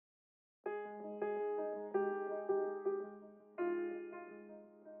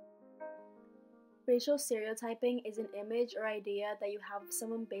Racial stereotyping is an image or idea that you have of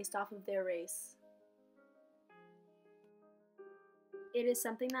someone based off of their race. It is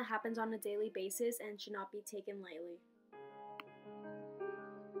something that happens on a daily basis and should not be taken lightly.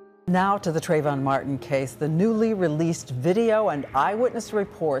 Now to the Trayvon Martin case, the newly released video and eyewitness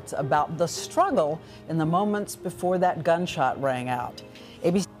reports about the struggle in the moments before that gunshot rang out.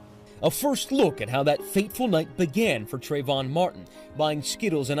 ABC. A first look at how that fateful night began for Trayvon Martin, buying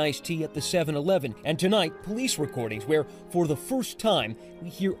Skittles and iced tea at the 7-Eleven. And tonight, police recordings where, for the first time, we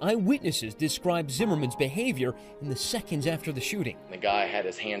hear eyewitnesses describe Zimmerman's behavior in the seconds after the shooting. The guy had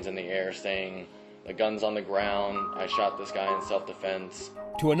his hands in the air saying, "The gun's on the ground, I shot this guy in self-defense."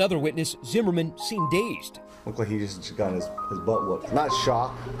 To another witness, Zimmerman seemed dazed. Looked like he just got his butt whooped. Not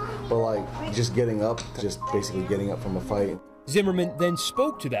shock, but like just getting up, just basically getting up from a fight. Zimmerman then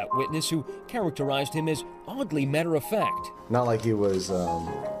spoke to that witness, who characterized him as oddly matter-of-fact. Not like he was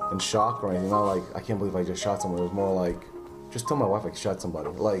in shock or anything. Not like, I can't believe I just shot someone. It was more like, just tell my wife I shot somebody.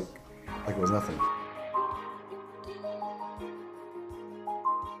 Like it was nothing.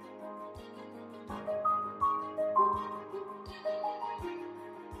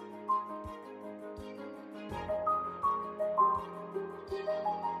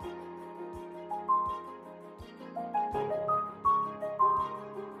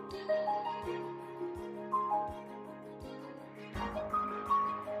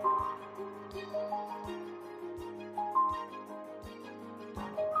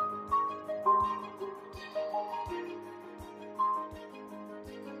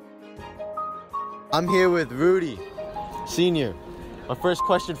 I'm here with Rudy, Senior. My first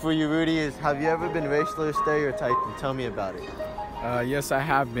question for you, Rudy, is have you ever been racially stereotyped, and tell me about it? Yes, I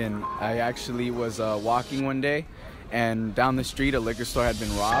have been. I actually was walking one day, and down the street a liquor store had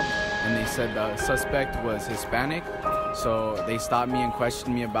been robbed, and they said the suspect was Hispanic. So they stopped me and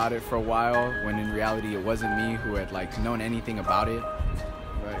questioned me about it for a while, when in reality it wasn't me who had known anything about it.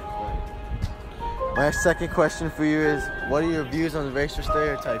 Right. My second question for you is, what are your views on racial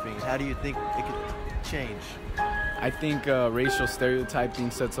stereotyping? How do you think it could change? I think racial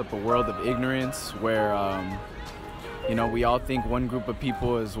stereotyping sets up a world of ignorance where, we all think one group of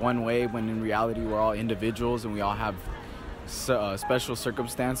people is one way, when in reality we're all individuals and we all have special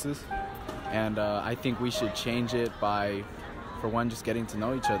circumstances. And I think we should change it by, for one, just getting to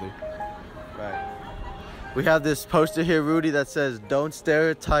know each other. Right. We have this poster here, Rudy, that says, "Don't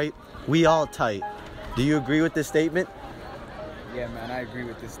stereotype, we all type." Do you agree with this statement? Yeah, man, I agree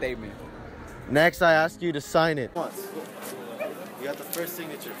with this statement. Next, I ask you to sign it. You got the first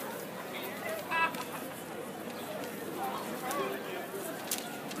signature.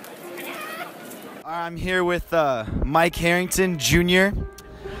 I'm here with Mike Harrington, Jr.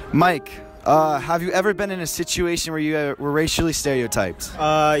 Mike, have you ever been in a situation where you were racially stereotyped?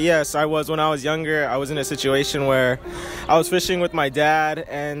 Yes, I was. When I was younger, I was in a situation where I was fishing with my dad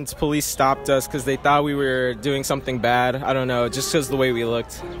and police stopped us because they thought we were doing something bad. I don't know, just because of the way we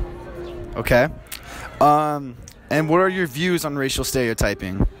looked. Okay. And what are your views on racial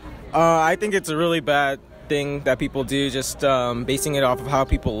stereotyping? I think it's a really bad thing that people do, just basing it off of how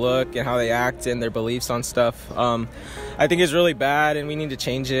people look and how they act and their beliefs on stuff. I think it's really bad and we need to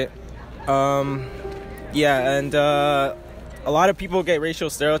change it. A lot of people get racial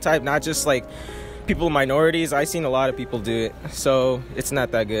stereotyped, not just people in minorities. I've seen a lot of people do it, so it's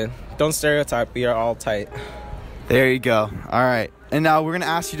not that good. Don't stereotype, we are all tight. There you go. All right. And now we're going to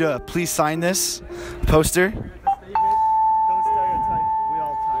ask you to please sign this poster. Don't stereotype, we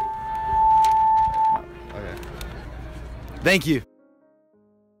all type. Okay. Thank you.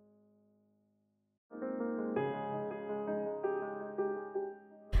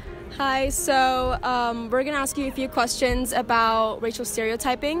 Hi, so we're going to ask you a few questions about racial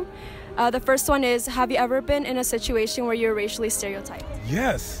stereotyping. The first one is, have you ever been in a situation where you're racially stereotyped?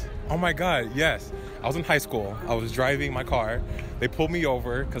 Yes. Oh my God, yes. I was in high school. I was driving my car. They pulled me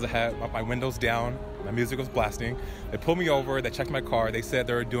over because I had my windows down. My music was blasting. They pulled me over. They checked my car. They said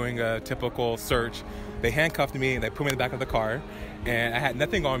they were doing a typical search. They handcuffed me and they put me in the back of the car. And I had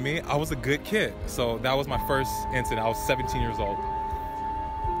nothing on me. I was a good kid. So that was my first incident. I was 17 years old.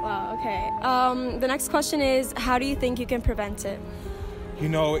 Wow, okay. The next question is, how do you think you can prevent it?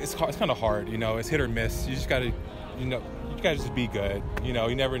 It's kind of hard. It's hit or miss. You just got to, you gotta just be good. You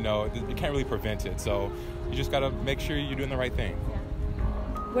never know. You can't really prevent it. So you just gotta make sure you're doing the right thing.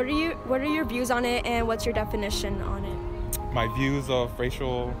 What are your views on it, and what's your definition on it? My views of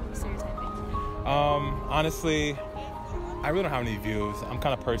racial stereotyping. Honestly, I really don't have any views. I'm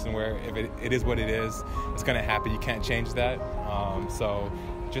kind of person where if it is what it is, it's gonna happen. You can't change that. So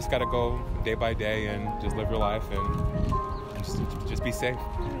just gotta go day by day and just live your life and just be safe.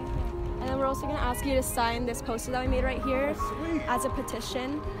 And then we're also going to ask you to sign this poster that we made right here as a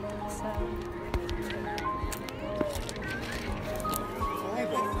petition. So.